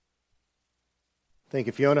Thank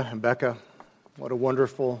you, Fiona and Becca. What a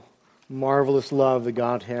wonderful, marvelous love that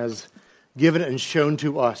God has given and shown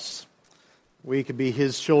to us. We could be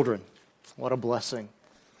His children. What a blessing,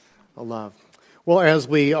 a love. Well, as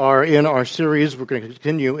we are in our series, we're going to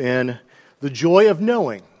continue in the joy of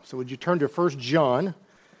knowing. So would you turn to 1 John?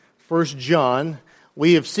 1 John.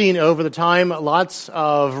 We have seen over the time lots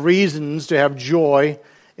of reasons to have joy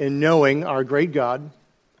in knowing our great God.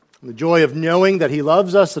 The joy of knowing that He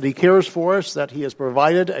loves us, that He cares for us, that He has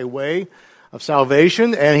provided a way of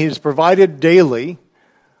salvation, and He has provided daily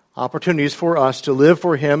opportunities for us to live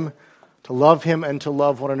for Him, to love Him, and to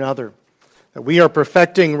love one another. That we are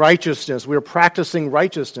perfecting righteousness, we are practicing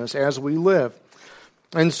righteousness as we live.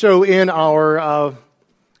 And so in our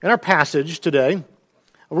passage today,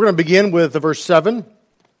 we're going to begin with verse 7,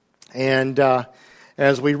 and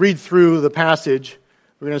as we read through the passage,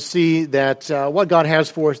 we're going to see that what God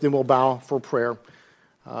has for us, then we'll bow for prayer.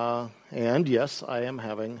 And yes, I am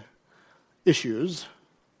having issues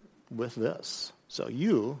with this. So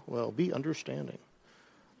you will be understanding,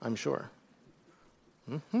 I'm sure.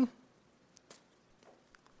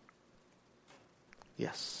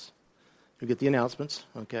 Yes. You get the announcements,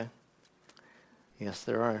 okay? Yes,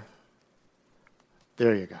 there are.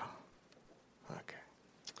 There you go. Okay.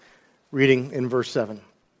 Reading in verse 7.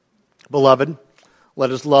 Beloved, let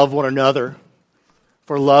us love one another,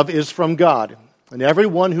 for love is from God, and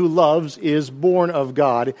everyone who loves is born of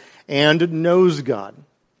God and knows God.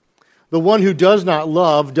 The one who does not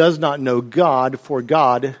love does not know God, for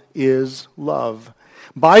God is love.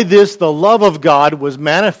 By this the love of God was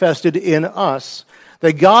manifested in us,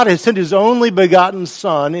 that God has sent His only begotten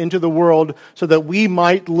Son into the world so that we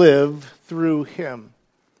might live through Him.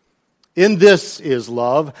 In this is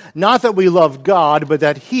love, not that we loved God, but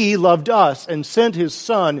that He loved us and sent His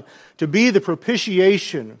Son to be the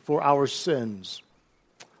propitiation for our sins.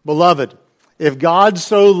 Beloved, if God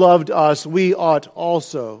so loved us, we ought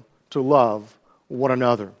also to love one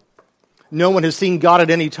another. No one has seen God at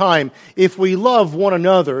any time. If we love one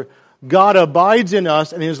another, God abides in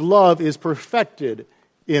us, and His love is perfected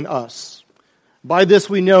in us. By this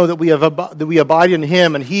we know that we abide in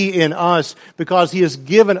Him and He in us, because He has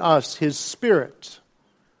given us His Spirit.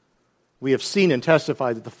 We have seen and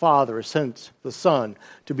testified that the Father has sent the Son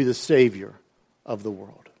to be the Savior of the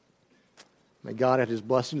world. May God add His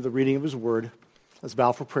blessing to the reading of His Word. Let's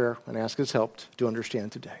bow for prayer and ask His help to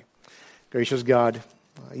understand today. Gracious God,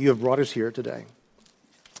 You have brought us here today,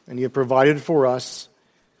 and You have provided for us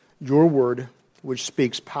Your Word, which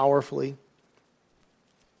speaks powerfully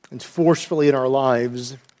and forcefully in our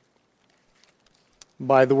lives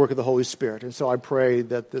by the work of the Holy Spirit. And so I pray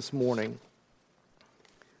that this morning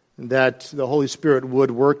that the Holy Spirit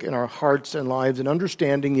would work in our hearts and lives in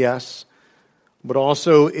understanding, yes, but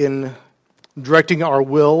also in directing our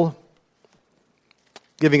will,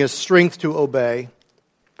 giving us strength to obey,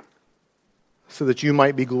 so that You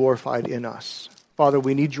might be glorified in us. Father,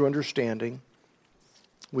 we need Your understanding.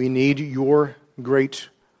 We need Your great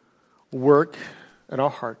work in our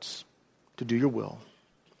hearts to do Your will.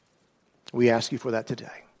 We ask You for that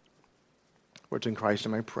today. For it's in Christ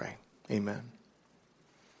and I pray. Amen.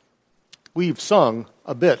 We've sung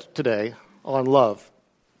a bit today on love.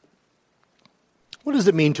 What does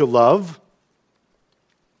it mean to love?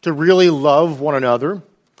 To really love one another?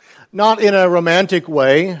 Not in a romantic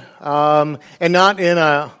way, and not in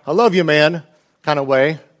a I love you, man kind of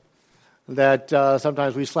way, that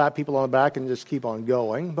sometimes we slap people on the back and just keep on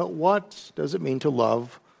going. But what does it mean to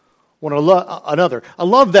love one another? A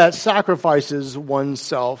love that sacrifices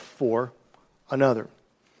oneself for another.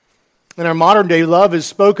 In our modern day, love is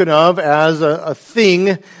spoken of as a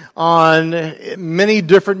thing on many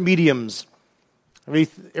different mediums.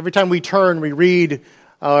 Every time we turn, we read,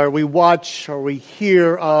 or we watch, or we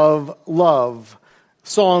hear of love.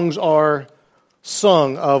 Songs are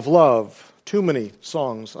sung of love. Too many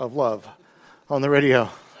songs of love on the radio.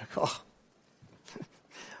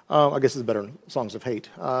 I guess it's better than songs of hate.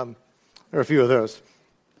 There are a few of those.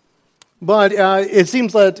 But it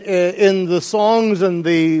seems that in the songs and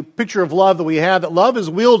the picture of love that we have, that love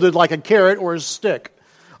is wielded like a carrot or a stick.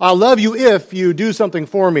 I'll love you if you do something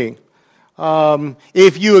for me.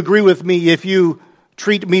 If you agree with me, if you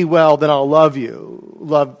treat me well, then I'll love you.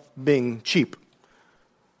 Love being cheap.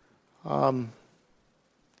 But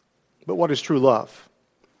what is true love?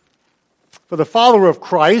 For the follower of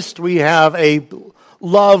Christ, we have a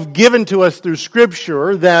love given to us through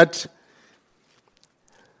Scripture that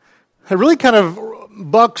really kind of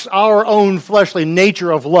bucks our own fleshly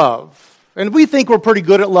nature of love. And we think we're pretty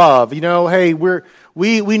good at love. You know, hey,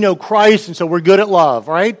 we know Christ, and so we're good at love,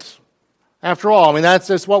 right? After all, I mean,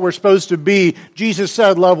 that's what we're supposed to be. Jesus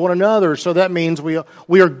said, love one another, so that means we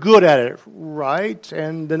are good at it, right?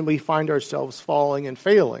 And then we find ourselves falling and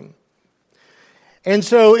failing. And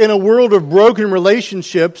so in a world of broken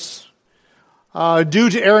relationships, due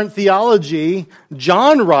to errant theology,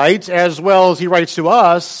 John writes, as well as he writes to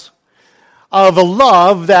us, of a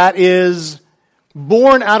love that is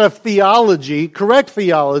born out of theology, correct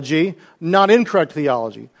theology, not incorrect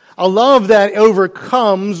theology. A love that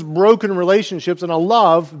overcomes broken relationships, and a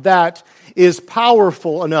love that is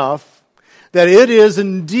powerful enough that it is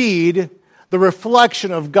indeed the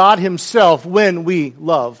reflection of God Himself when we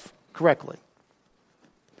love correctly.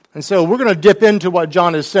 And so we're going to dip into what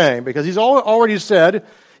John is saying, because he's already said,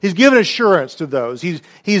 he's given assurance to those.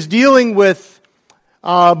 He's dealing with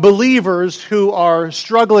believers who are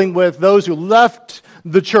struggling with those who left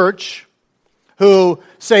the church, who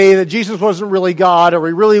say that Jesus wasn't really God, or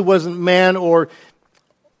He really wasn't man, or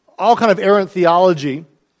all kind of errant theology.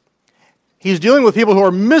 He's dealing with people who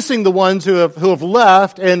are missing the ones who have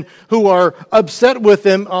left, and who are upset with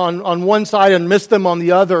them on one side and miss them on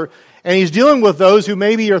the other. And he's dealing with those who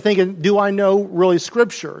maybe are thinking, do I know really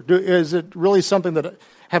Scripture? Is it really something that,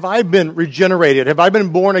 have I been regenerated? Have I been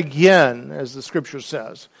born again, as the Scripture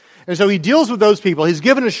says? And so he deals with those people. He's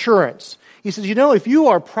given assurance. He says, if you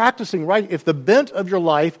are practicing right, if the bent of your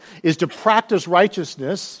life is to practice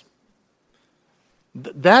righteousness,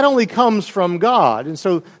 that only comes from God. And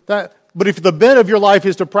so but if the bent of your life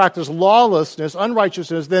is to practice lawlessness,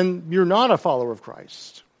 unrighteousness, then you're not a follower of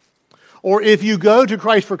Christ. Or if you go to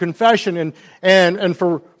Christ for confession and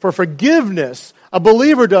for forgiveness, a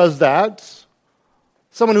believer does that.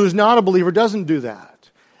 Someone who is not a believer doesn't do that.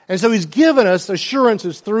 And so he's given us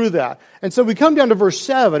assurances through that. And so we come down to verse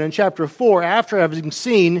 7 in chapter 4, after having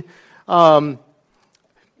seen verse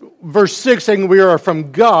 6 saying we are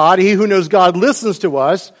from God. He who knows God listens to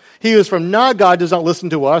us. He who is from not God does not listen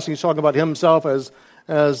to us. He's talking about himself as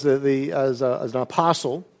an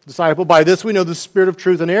apostle, disciple. By this we know the spirit of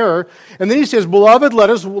truth and error. And then he says, beloved, let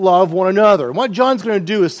us love one another. And what John's going to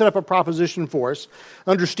do is set up a proposition for us,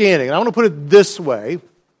 understanding. And I want to put it this way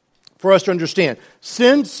for us to understand.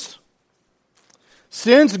 Since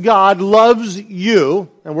God loves you,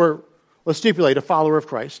 and let's stipulate a follower of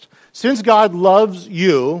Christ. Since God loves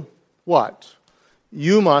you, what?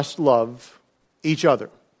 You must love each other.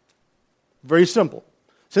 Very simple.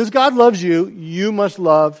 Since God loves you, you must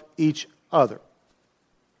love each other.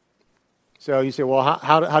 So you say, well,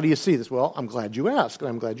 how do you see this? Well, I'm glad you asked, and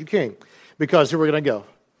I'm glad you came. Because here we're going to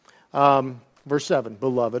go. Verse 7,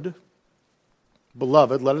 Beloved,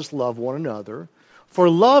 let us love one another. For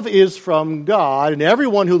love is from God, and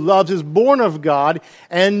everyone who loves is born of God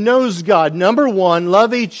and knows God. Number one,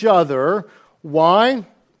 love each other. Why?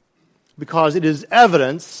 Because it is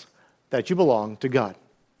evidence that you belong to God.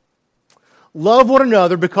 Love one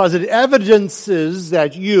another because it evidences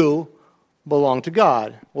that you belong to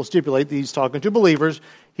God. We'll stipulate that he's talking to believers.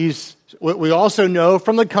 We also know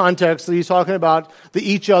from the context that he's talking about the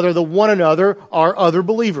each other, the one another, are other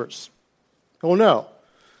believers. We'll know.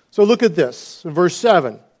 So look at this, verse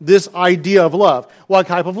 7, this idea of love. What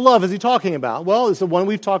type of love is he talking about? Well, it's the one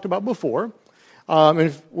we've talked about before.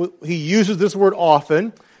 And he uses this word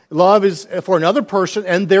often. Love is for another person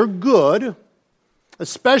and their good,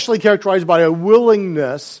 especially characterized by a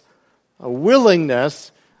willingness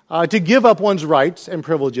to give up one's rights and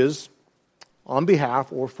privileges on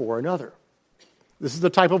behalf or for another. This is the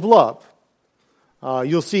type of love.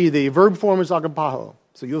 You'll see the verb form is agapao,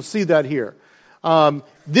 so you'll see that here.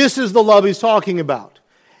 This is the love he's talking about.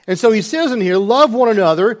 And so he says in here, love one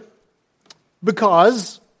another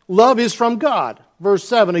because love is from God. Verse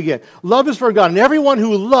 7 again. Love is from God, and everyone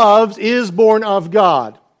who loves is born of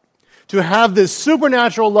God. To have this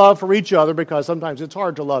supernatural love for each other, because sometimes it's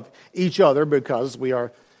hard to love each other because we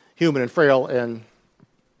are human and frail, and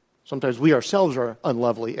sometimes we ourselves are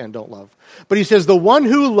unlovely and don't love. But he says, the one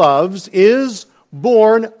who loves is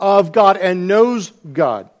born of God and knows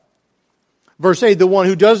God. Verse 8, the one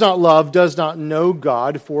who does not love does not know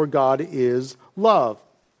God, for God is love.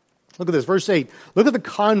 Look at this, verse 8. Look at the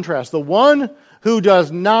contrast. The one who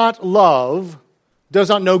does not love does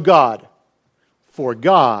not know God, for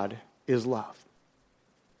God is love.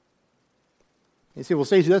 You say, well,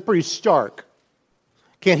 Stacey, that's pretty stark.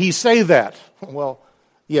 Can he say that? Well,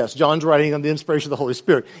 yes, John's writing on the inspiration of the Holy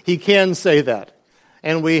Spirit. He can say that,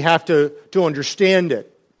 and we have to understand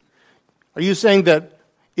it. Are you saying that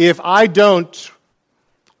if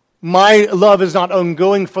my love is not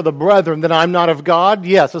ongoing for the brethren, then I'm not of God?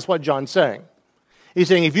 Yes, that's what John's saying. He's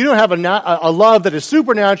saying if you don't have a love that is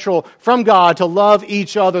supernatural from God to love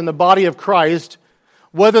each other in the body of Christ,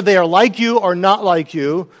 whether they are like you or not like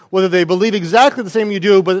you, whether they believe exactly the same you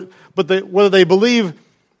do, but whether they believe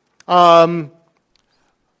that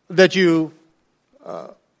you,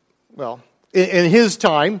 in his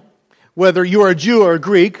time, whether you are a Jew or a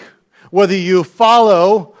Greek, whether you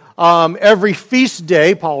follow every feast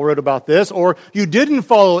day, Paul wrote about this, or you didn't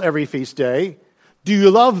follow every feast day, do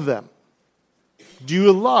you love them? Do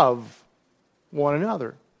you love one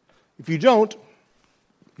another? If you don't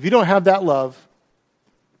have that love,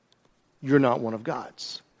 you're not one of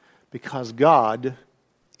God's. Because God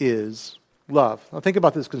is love. Now think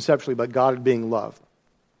about this conceptually, about God being love.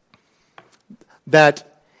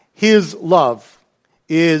 That his love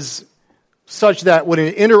is such that when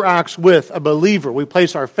it interacts with a believer, we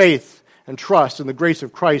place our faith and trust in the grace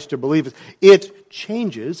of Christ to believe it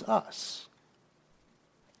changes us.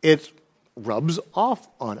 It rubs off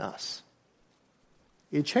on us.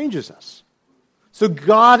 It changes us. So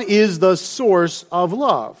God is the source of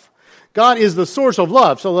love. God is the source of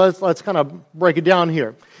love. So let's kind of break it down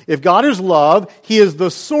here. If God is love, he is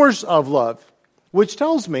the source of love, which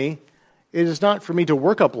tells me it is not for me to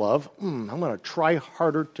work up love. I'm going to try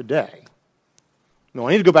harder today. No,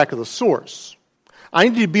 I need to go back to the source. I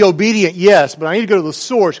need to be obedient, yes, but I need to go to the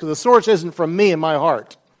source, because the source isn't from me and my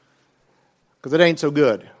heart, because it ain't so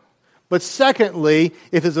good. But secondly,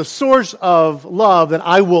 if it's a source of love, then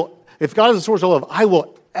if God is a source of love, I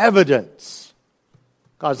will evidence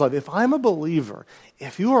God's love. If I'm a believer,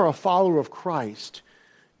 if you are a follower of Christ,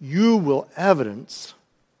 you will evidence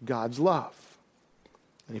God's love.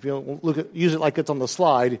 And if you use it like it's on the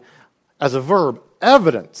slide as a verb,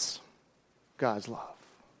 evidence God's love.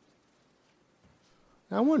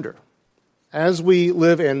 Now I wonder, as we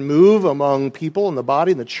live and move among people in the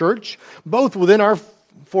body, in the church, both within our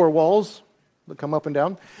four walls that come up and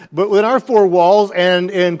down, but within our four walls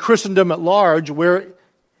and in Christendom at large, where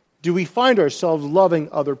do we find ourselves loving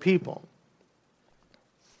other people?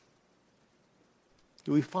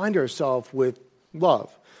 Do we find ourselves with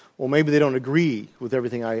love? Well, maybe they don't agree with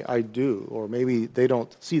everything I do, or maybe they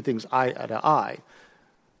don't see things eye to eye.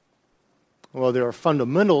 Well, there are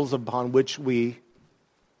fundamentals upon which we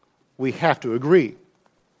have to agree.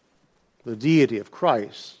 The deity of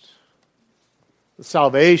Christ. The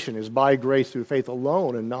salvation is by grace through faith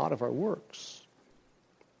alone and not of our works.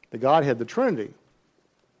 The Godhead, the Trinity.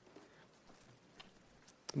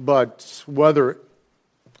 But whether,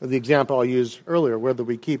 the example I used earlier, whether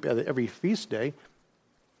we keep every feast day,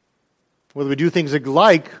 whether we do things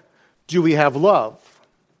like, do we have love?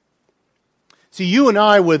 See, you and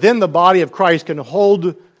I within the body of Christ can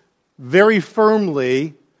hold very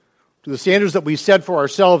firmly to the standards that we set for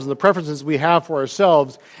ourselves and the preferences we have for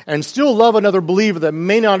ourselves, and still love another believer that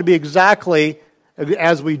may not be exactly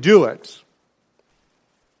as we do it.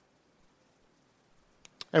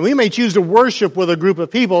 And we may choose to worship with a group of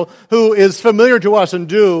people who is familiar to us and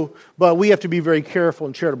do, but we have to be very careful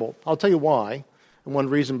and charitable. I'll tell you why, and one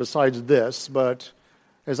reason besides this, but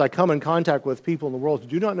as I come in contact with people in the world who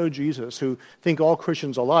do not know Jesus, who think all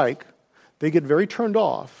Christians alike, they get very turned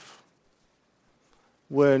off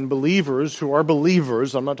when believers who are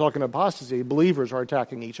believers, I'm not talking apostasy, believers are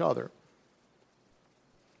attacking each other.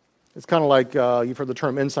 It's kind of like, you've heard the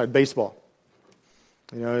term inside baseball.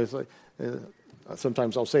 You know, it's like,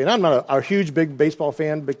 sometimes I'll say, and I'm not a huge, big baseball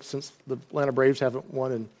fan since the Atlanta Braves haven't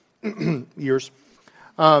won in years.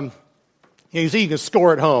 You see, you can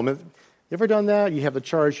score at home. You ever done that? You have the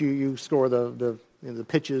charts, you score the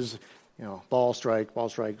pitches, ball, strike,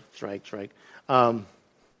 strike, strike.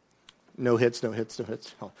 No hits.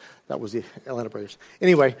 Oh, that was the Atlanta Braves.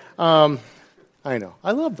 Anyway, I know.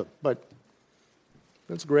 I love them, but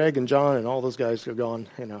it's Greg and John and all those guys are gone,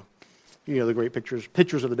 the great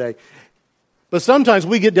pictures of the day. But sometimes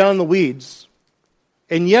we get down in the weeds,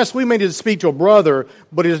 and yes, we may need to speak to a brother,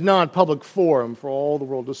 but it is not public forum for all the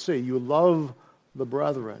world to see. You love the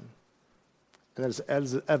brethren, and that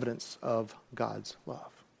is evidence of God's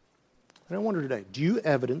love. And I wonder today, do you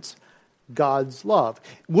evidence God's love?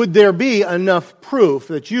 Would there be enough proof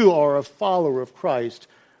that you are a follower of Christ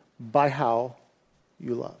by how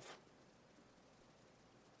you love?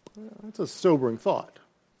 That's a sobering thought.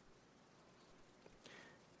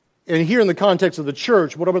 And here in the context of the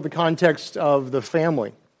church, what about the context of the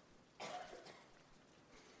family?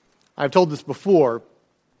 I've told this before,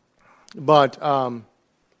 but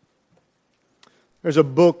there's a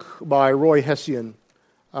book by Roy Hession.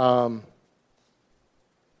 And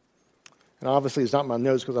obviously it's not in my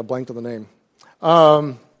notes because I blanked on the name.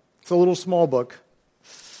 It's a little small book.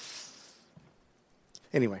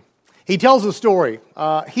 Anyway, he tells a story.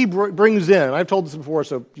 He brings in, and I've told this before,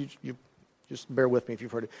 so you just bear with me if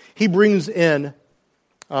you've heard it. He brings in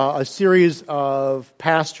a series of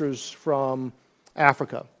pastors from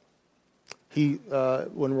Africa.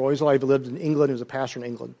 When Roy's alive, he lived in England. He was a pastor in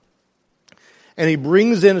England. And he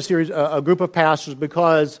brings in a group of pastors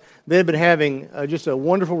because they had been having just a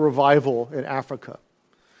wonderful revival in Africa.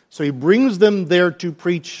 So he brings them there to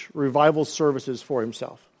preach revival services for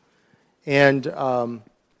himself. And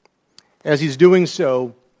as he's doing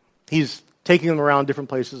so, he's taking them around different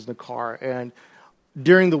places in the car. And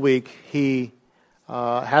during the week, he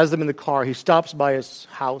has them in the car. He stops by his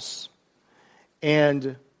house,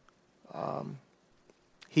 and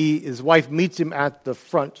his wife meets him at the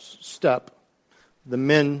front step.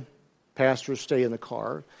 The pastors stay in the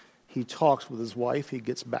car. He talks with his wife. He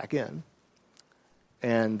gets back in,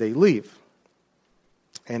 and they leave.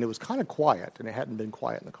 And it was kind of quiet, and it hadn't been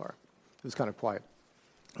quiet in the car. It was kind of quiet.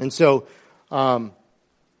 And so finally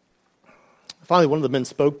one of the men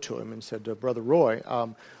spoke to him and said, Brother Roy,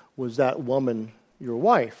 was that woman your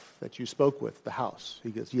wife that you spoke with at the house?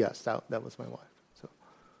 He goes, yes, that was my wife. So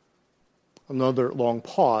another long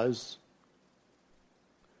pause.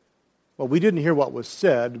 Well, we didn't hear what was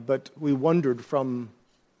said, but we wondered from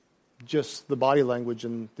just the body language,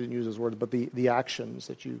 and didn't use those words, but the actions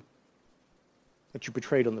that you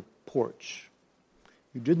portrayed on the porch.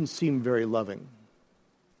 You didn't seem very loving.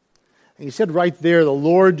 And he said right there, the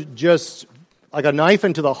Lord just, like a knife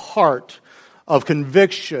into the heart of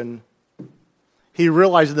conviction, he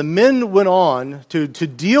realized the men went on to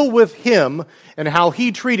deal with him and how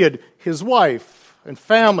he treated his wife and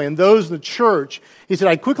family and those in the church. He said,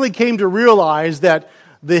 I quickly came to realize that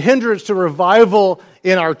the hindrance to revival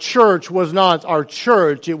in our church was not our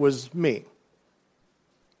church, it was me.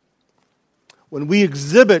 When we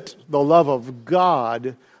exhibit the love of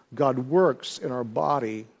God, God works in our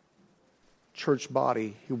body, church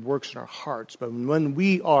body. He works in our hearts. But when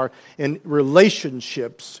we are in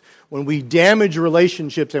relationships, when we damage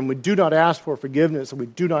relationships and we do not ask for forgiveness and we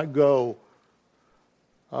do not go,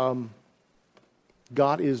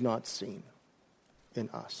 God is not seen in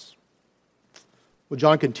us. Well,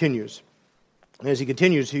 John continues. And as he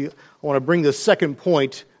continues, I want to bring the second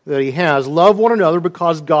point that he has. Love one another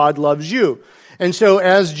because God loves you. And so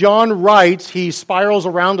as John writes, he spirals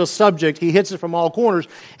around a subject, he hits it from all corners,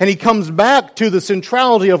 and he comes back to the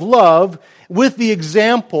centrality of love with the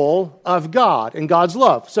example of God and God's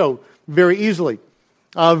love. So, very easily.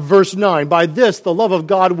 Verse 9, by this the love of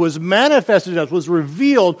God was manifested in us, was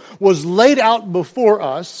revealed, was laid out before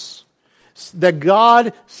us, that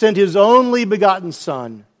God sent His only begotten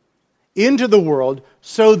Son into the world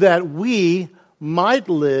so that we might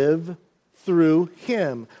live through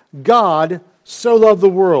Him. God so loved the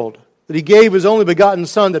world that He gave His only begotten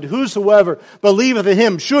Son, that whosoever believeth in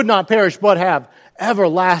Him should not perish but have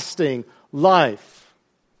everlasting life.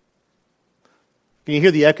 Can you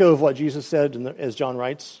hear the echo of what Jesus said as John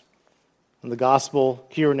writes in the gospel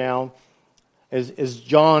here now? As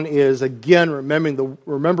John is again remembering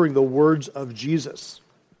the words of Jesus.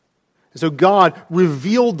 And so God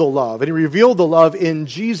revealed the love, and He revealed the love in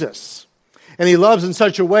Jesus. And He loves in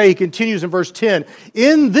such a way, He continues in verse 10,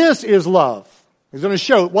 in this is love. He's going to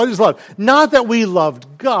show what is love. Not that we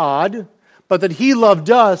loved God, but that He loved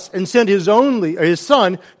us and sent His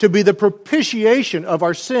Son to be the propitiation of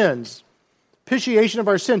our sins. Propitiation of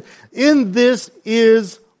our sin. In this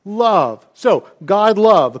is love. So, God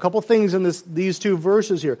loved. A couple things in these two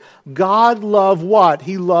verses here. God loved what?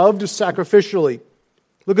 He loved sacrificially.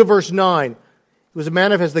 Look at verse 9. It was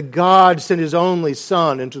manifest that God sent His only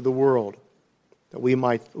Son into the world that we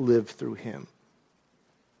might live through Him.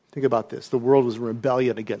 Think about this. The world was in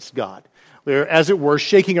rebellion against God. We were, as it were,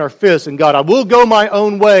 shaking our fists in God. I will go my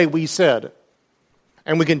own way, we said.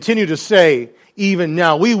 And we continue to say, even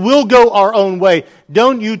now, we will go our own way.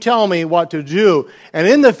 Don't you tell me what to do. And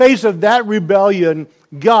in the face of that rebellion,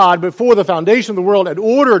 God, before the foundation of the world, had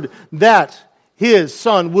ordered that His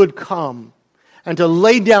Son would come and to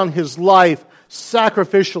lay down His life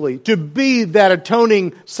sacrificially, to be that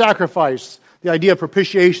atoning sacrifice. The idea of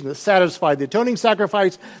propitiation that satisfied, the atoning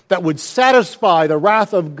sacrifice that would satisfy the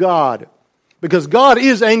wrath of God. Because God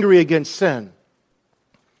is angry against sin.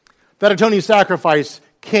 That atoning sacrifice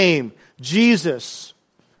came. Jesus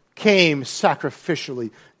came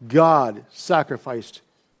sacrificially. God sacrificed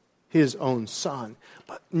His own Son.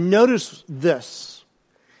 But notice this.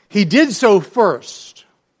 He did so first.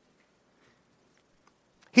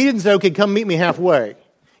 He didn't say, okay, come meet me halfway.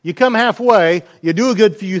 You come halfway, you do a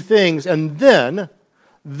good few things, and then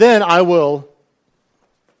I'll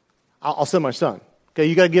send my Son. Okay,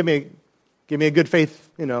 you got to give me a good faith,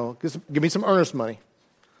 give me some earnest money.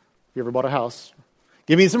 If you ever bought a house,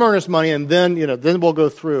 give me some earnest money, and then we'll go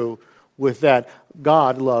through with that.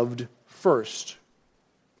 God loved first.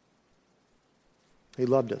 He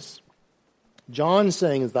loved us. John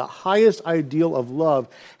saying is the highest ideal of love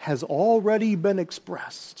has already been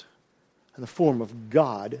expressed in the form of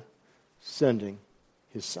God sending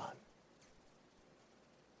His Son.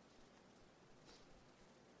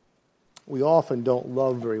 We often don't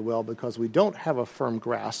love very well because we don't have a firm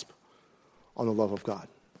grasp on the love of God.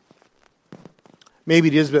 Maybe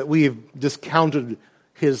it is that we've discounted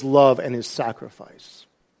His love and His sacrifice.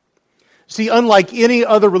 See, unlike any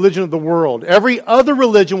other religion of the world, every other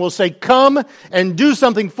religion will say, come and do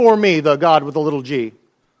something for me, the God with a little g.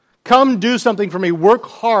 Come do something for me. Work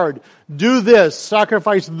hard. Do this.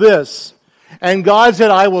 Sacrifice this. And God said,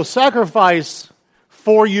 I will sacrifice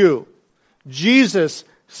for you. Jesus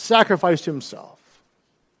sacrificed Himself.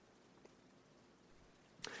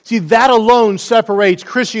 See, that alone separates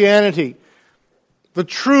Christianity, the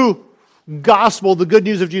true gospel, the good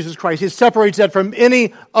news of Jesus Christ. It separates that from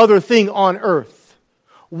any other thing on earth.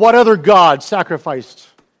 What other God sacrificed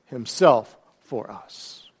Himself for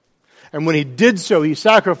us? And when He did so, He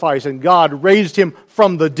sacrificed, and God raised Him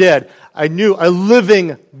from the dead. A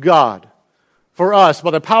living God for us,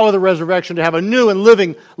 by the power of the resurrection, to have a new and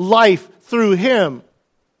living life through Him.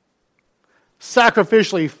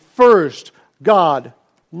 Sacrificially, first, God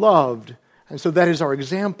loved. And so that is our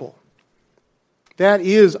example. That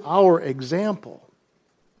is our example.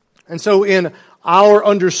 And so in our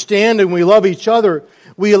understanding, we love each other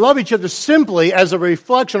simply as a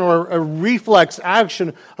reflection or a reflex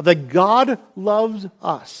action of that God loves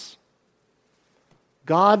us.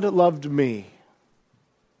 God loved me.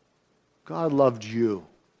 God loved you.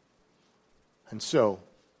 And so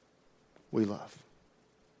we love.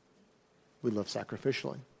 We love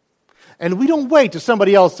sacrificially. And we don't wait to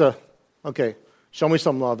somebody else to, okay, show me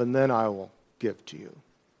some love and then I will give to you.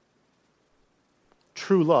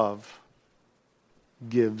 True love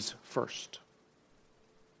gives first.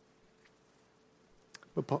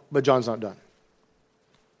 But John's not done.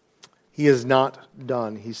 He is not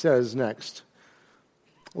done. He says next,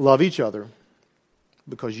 love each other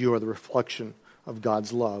because you are the reflection of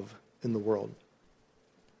God's love in the world.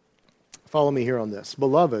 Follow me here on this.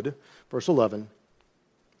 Beloved, verse 11,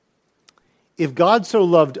 if God so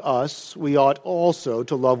loved us, we ought also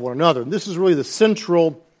to love one another. And this is really the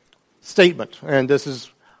central statement. And this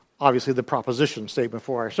is obviously the proposition statement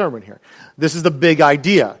for our sermon here. This is the big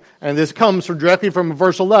idea. And this comes directly from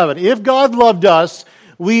verse 11. If God loved us,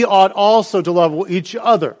 we ought also to love each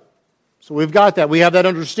other. So we've got that. We have that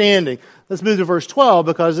understanding. Let's move to verse 12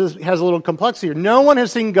 because this has a little complexity here. No one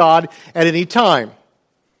has seen God at any time.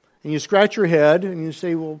 And you scratch your head and you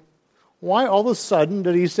say, well, why all of a sudden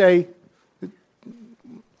did he say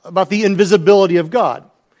about the invisibility of God?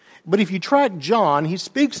 But if you track John, he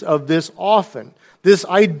speaks of this often, this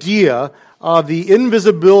idea of the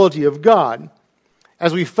invisibility of God.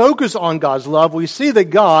 As we focus on God's love, we see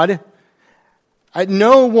that God,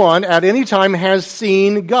 no one at any time has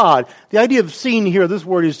seen God. The idea of seeing here, this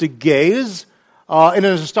word is to gaze in an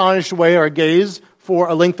astonished way, or gaze for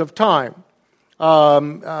a length of time.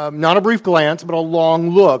 Not a brief glance, but a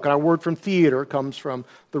long look. Our word from theater comes from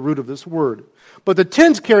the root of this word. But the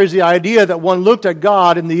tense carries the idea that one looked at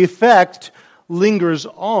God and the effect lingers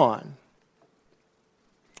on.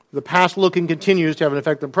 The past looking continues to have an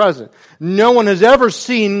effect on the present. No one has ever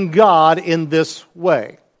seen God in this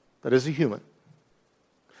way. That is a human.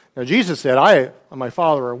 Now Jesus said, I and my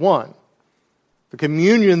Father are one. The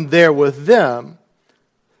communion there with them.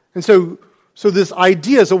 And so this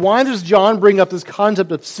idea, so why does John bring up this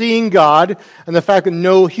concept of seeing God and the fact that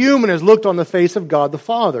no human has looked on the face of God the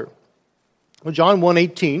Father? Well, John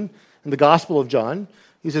 1:18, in the Gospel of John,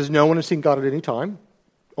 he says, no one has seen God at any time.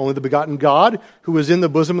 Only the begotten God who is in the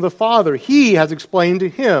bosom of the Father. He has explained to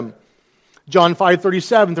him. John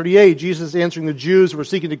 5:37, 38, Jesus answering the Jews who were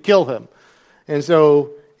seeking to kill him. And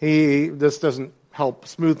so this doesn't help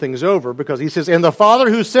smooth things over because he says, and the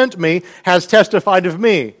Father who sent me has testified of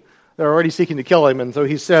me. They're already seeking to kill him, and so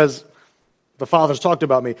he says, the Father's talked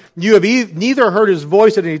about me. You have neither heard his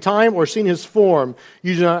voice at any time or seen his form.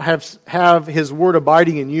 You do not have his word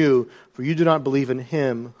abiding in you, for you do not believe in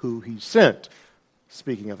him who he sent,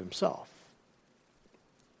 speaking of himself.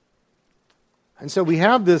 And so we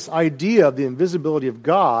have this idea of the invisibility of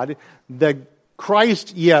God, that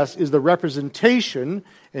Christ, yes, is the representation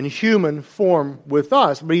in human form with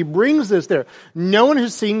us, but he brings this there. No one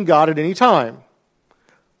has seen God at any time.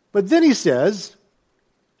 But then he says,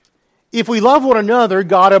 if we love one another,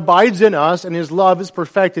 God abides in us and his love is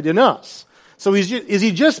perfected in us. So is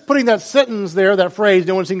he just putting that sentence there, that phrase,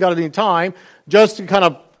 no one's seen God at any time, just to kind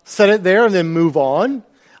of set it there and then move on?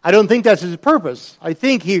 I don't think that's his purpose. I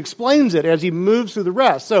think he explains it as he moves through the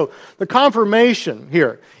rest. So the confirmation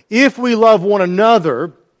here, if we love one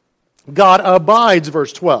another, God abides,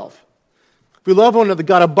 verse 12. If we love one another,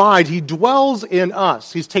 God abides. He dwells in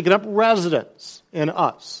us. He's taken up residence in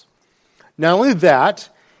us. Not only that,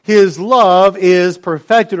 his love is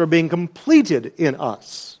perfected or being completed in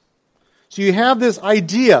us. So you have this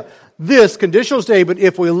idea, this conditional statement,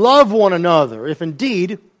 if we love one another, if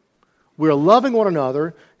indeed we're loving one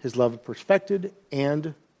another, his love is perfected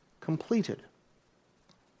and completed.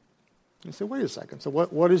 You say, wait a second, so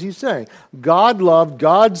what is he saying? God loved,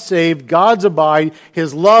 God saved, God's abide.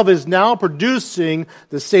 His love is now producing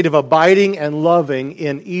the state of abiding and loving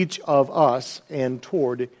in each of us and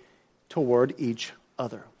toward each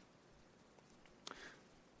other.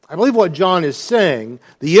 I believe what John is saying,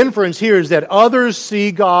 the inference here is that others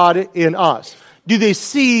see God in us. Do they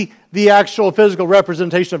see the actual physical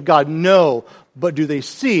representation of God? No. But do they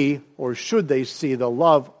see, or should they see, the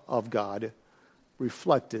love of God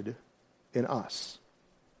reflected in us?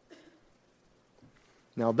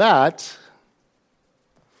 Now that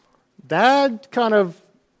kind of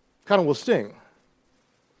will sting.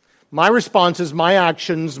 My responses, my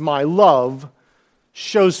actions, my love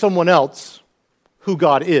shows someone else who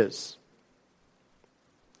God is.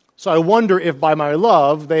 So I wonder if by my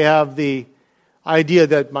love they have the idea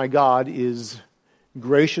that my God is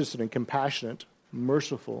gracious and compassionate,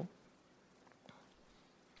 merciful,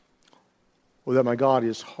 or that my God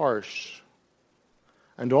is harsh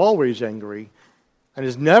and always angry and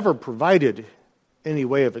has never provided any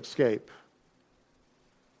way of escape.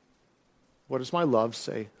 What does my love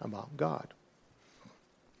say about God?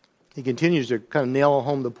 He continues to kind of nail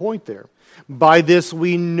home the point there. By this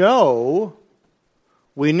we know,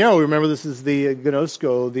 remember this is the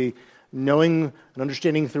gnosko, the knowing and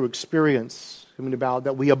understanding through experience, coming about,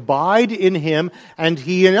 that we abide in him and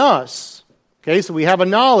he in us. Okay, so we have a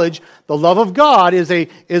knowledge. The love of God is a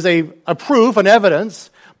proof, an evidence.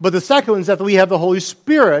 But the second one is that we have the Holy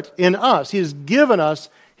Spirit in us. He has given us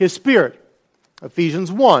his Spirit.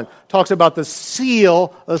 Ephesians 1 talks about the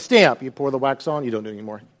seal, the stamp. You pour the wax on, you don't do it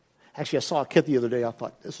anymore. Actually, I saw a kit the other day. I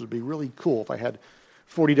thought this would be really cool if I had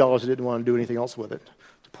 $40 I didn't want to do anything else with it.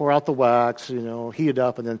 To pour out the wax, heat it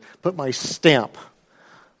up, and then put my stamp,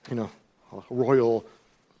 royal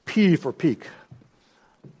P for peak.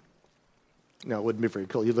 No, it wouldn't be very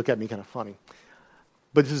cool. You'd look at me kind of funny.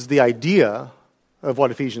 But this is the idea of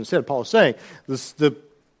what Ephesians said. Paul is saying the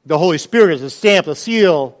Holy Spirit is the stamp, the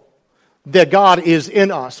seal that God is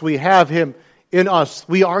in us. We have him in us.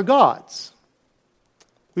 We are God's.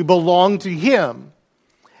 We belong to him.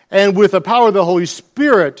 And with the power of the Holy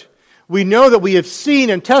Spirit, we know that we have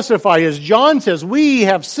seen and testified. As John says, we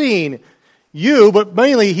have seen you, but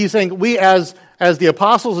mainly he's saying we as the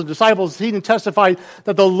apostles and disciples seen and testified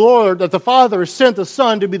that the Father sent the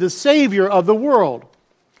Son to be the Savior of the world.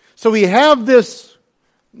 So we have this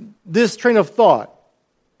train of thought.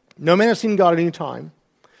 No man has seen God at any time.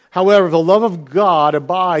 However, the love of God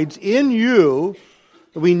abides in you,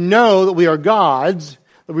 that we know that we are God's,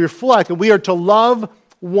 that we reflect, that we are to love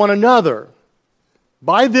one another.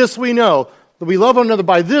 By this we know that we love one another.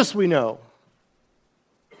 By this we know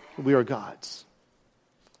that we are God's.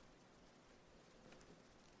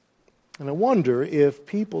 And I wonder if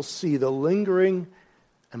people see the lingering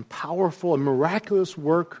and powerful and miraculous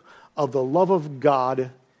work of the love of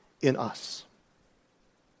God in us.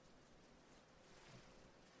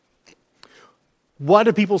 What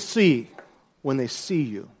do people see when they see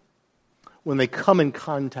you, when they come in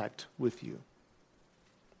contact with you?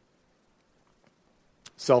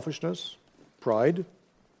 Selfishness, pride,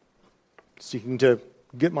 seeking to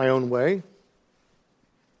get my own way.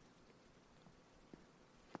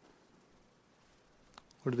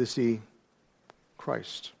 Or do they see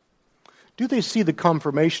Christ? Do they see the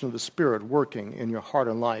confirmation of the Spirit working in your heart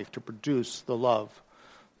and life to produce the love,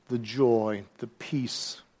 the joy, the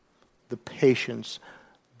peace, the patience,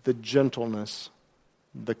 the gentleness,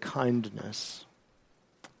 the kindness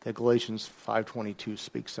that Galatians 5:22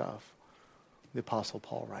 speaks of, the Apostle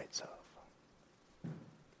Paul writes of?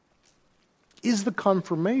 Is the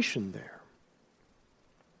confirmation there?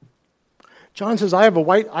 John says, I have a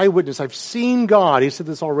white eyewitness. I've seen God. He said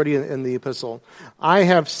this already in the epistle. I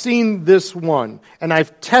have seen this one, and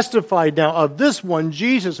I've testified now of this one,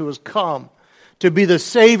 Jesus, who has come to be the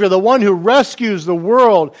Savior, the one who rescues the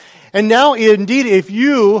world. And now, indeed, if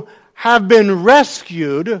you have been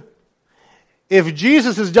rescued, if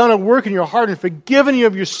Jesus has done a work in your heart and forgiven you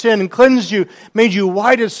of your sin and cleansed you, made you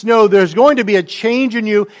white as snow, there's going to be a change in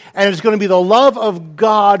you, and it's going to be the love of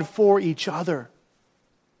God for each other.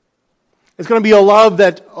 It's going to be a love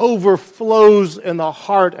that overflows in the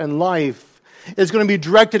heart and life. It's going to be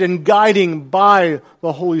directed and guiding by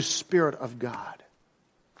the Holy Spirit of God.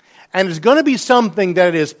 And it's going to be something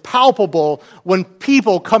that is palpable when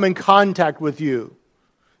people come in contact with you.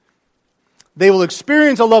 They will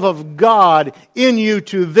experience a love of God in you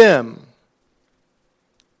to them,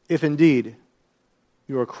 if indeed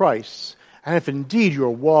you are Christ's, and if indeed you are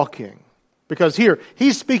walking. Because here,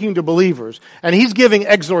 he's speaking to believers, and he's giving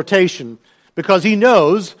exhortation, because he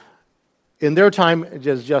knows in their time,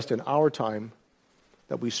 just in our time,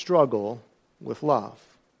 that we struggle with love.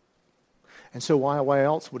 And so why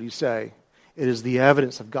else would he say, it is the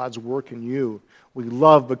evidence of God's work in you. We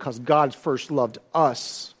love because God first loved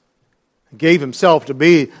us, gave himself to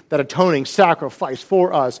be that atoning sacrifice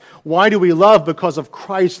for us. Why do we love? Because of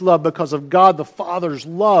Christ's love, because of God the Father's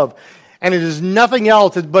love. And it is nothing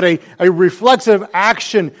else but a reflexive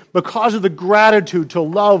action because of the gratitude to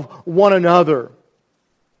love one another.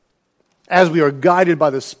 As we are guided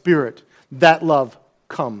by the Spirit, that love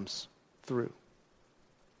comes through.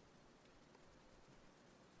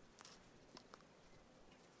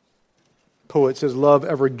 Poet says, love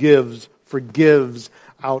ever gives, forgives,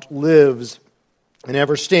 outlives, and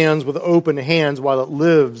ever stands with open hands while it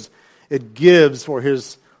lives. It gives for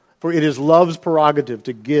it is love's prerogative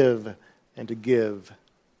to give and to give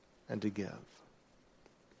and to give.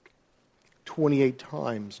 28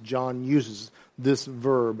 times John uses this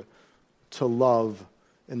verb to love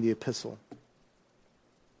in the epistle.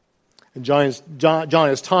 And John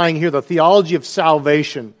is tying here the theology of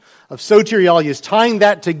salvation, of soteriology, is tying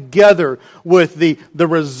that together with the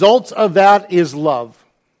results of that is love.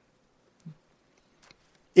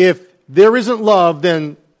 If there isn't love,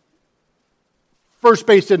 then first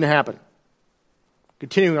base didn't happen.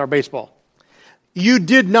 Continuing our baseball. You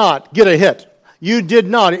did not get a hit. You did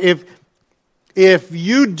not. If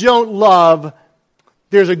you don't love,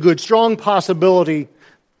 there's a good, strong possibility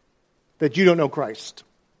that you don't know Christ.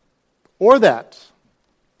 Or that,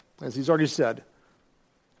 as he's already said,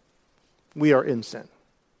 we are in sin.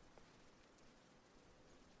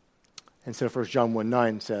 And so 1 John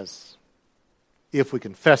 1:9 says, if we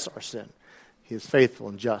confess our sin, he is faithful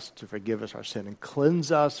and just to forgive us our sin and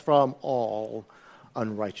cleanse us from all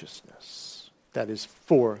unrighteousness. That is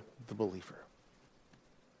for the believer.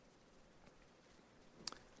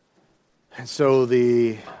 And so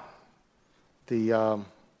the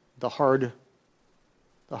hard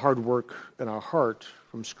work in our heart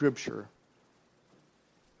from Scripture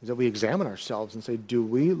is that we examine ourselves and say, do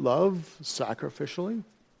we love sacrificially?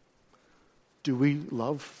 Do we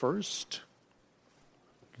love first?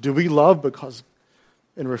 Do we love because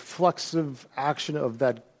in reflexive action of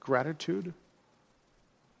that gratitude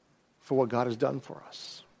for what God has done for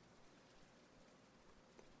us?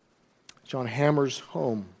 John hammers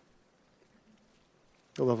home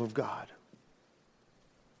the love of God.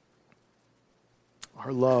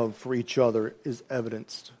 Our love for each other is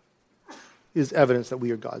evidence that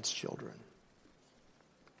we are God's children.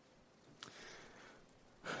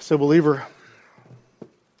 So, believer,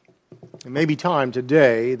 it may be time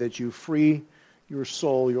today that you free your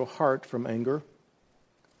soul, your heart from anger,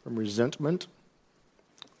 from resentment,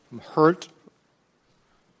 from hurt,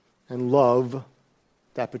 and love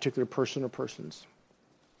that particular person or persons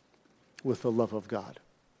with the love of God.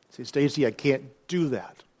 Say, Stacy, I can't do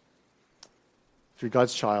that. If you're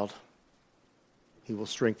God's child, he will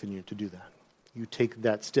strengthen you to do that. You take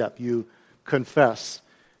that step. You confess.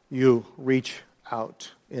 You reach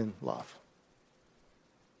out in love.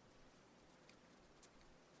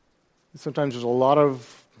 Sometimes there's a lot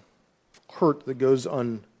of hurt that goes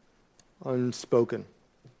unspoken.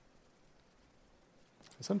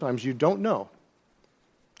 Sometimes you don't know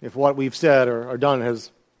if what we've said or done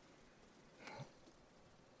has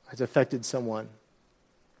affected someone.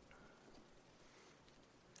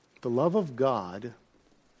 The love of God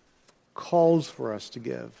calls for us to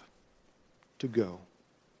give, to go,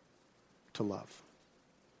 to love.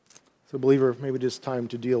 So, believer, maybe it is time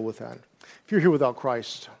to deal with that. If you're here without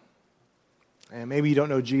Christ, and maybe you don't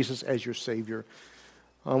know Jesus as your Savior,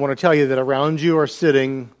 I want to tell you that around you are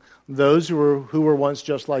sitting those who were once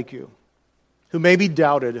just like you, who maybe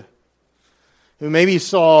doubted, who maybe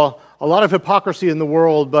saw a lot of hypocrisy in the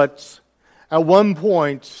world, but at one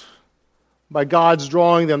point, by God's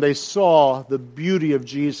drawing them, they saw the beauty of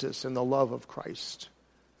Jesus and the love of Christ.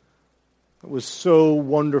 It was so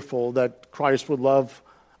wonderful that Christ would love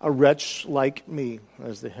a wretch like me,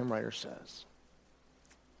 as the hymn writer says.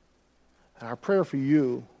 And our prayer for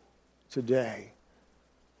you today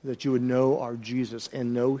is that you would know our Jesus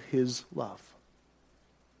and know his love.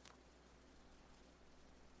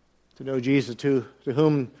 To know Jesus, to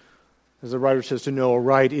whom As the writer says, to know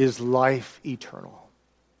aright is life eternal.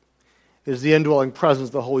 It is the indwelling presence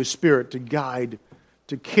of the Holy Spirit to guide,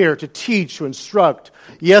 to care, to teach, to instruct,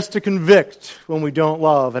 yes, to convict when we don't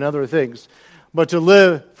love and other things, but to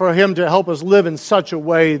live, for Him to help us live in such a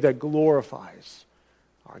way that glorifies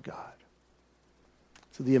our God.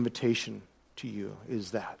 So the invitation to you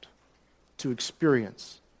is that, to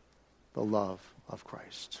experience the love of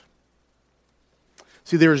Christ.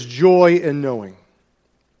 See, there is joy in knowing.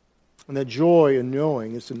 And that joy in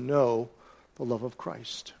knowing is to know the love of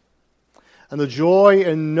Christ. And the joy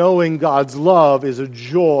in knowing God's love is a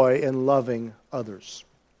joy in loving others.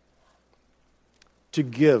 To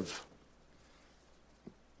give.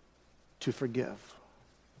 To forgive.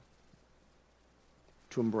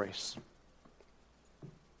 To embrace.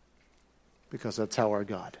 Because that's how our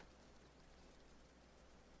God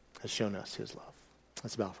has shown us His love.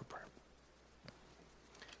 Let's bow for prayer.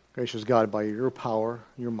 Gracious God, by your power,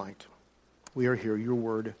 your might, we are here. Your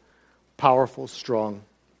word, powerful, strong,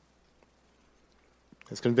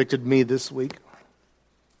 has convicted me this week.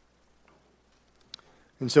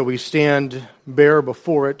 And so we stand bare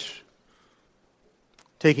before it,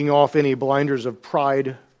 taking off any blinders of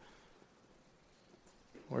pride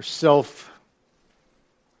or self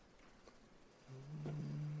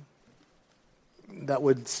that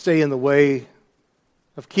would stay in the way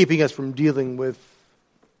of keeping us from dealing with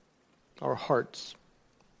our hearts.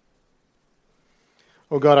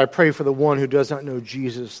 Oh God, I pray for the one who does not know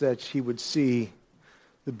Jesus, that he would see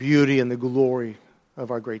the beauty and the glory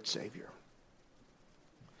of our great Savior.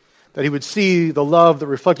 That he would see the love that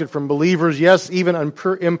reflected from believers, yes, even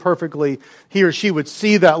imperfectly, he or she would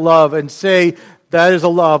see that love and say, that is a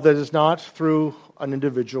love that is not through an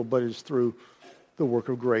individual, but is through the work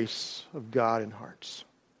of grace of God in hearts.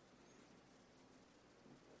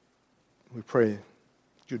 We pray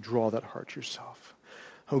you draw that heart yourself.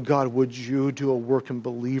 Oh God, would you do a work in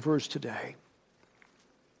believers today?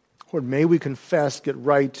 Lord, may we confess, get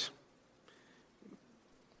right.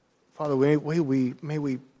 Father, may we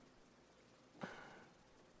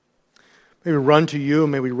run to you,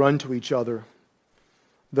 may we run to each other.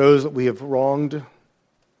 Those that we have wronged,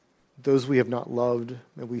 those we have not loved,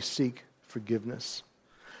 may we seek forgiveness.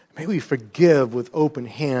 May we forgive with open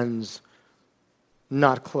hands,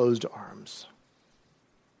 not closed arms.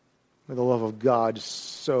 May the love of God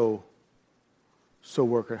so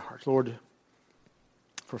work in hearts. Lord,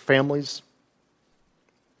 for families,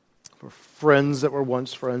 for friends that were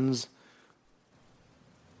once friends,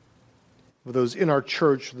 for those in our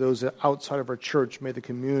church, those outside of our church, may the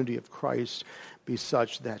community of Christ be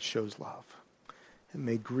such that shows love. And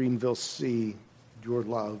may Greenville see your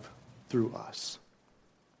love through us.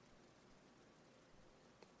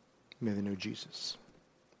 May they know Jesus.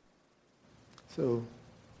 So,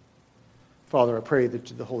 Father, I pray that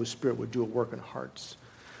the Holy Spirit would do a work in hearts,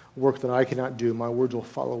 work that I cannot do. My words will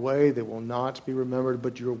fall away. They will not be remembered,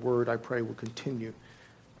 but your word, I pray, will continue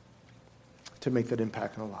to make that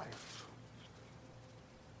impact in a life.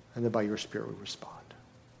 And that by your Spirit we respond.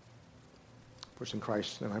 For it's in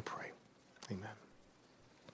Christ's name I pray. Amen.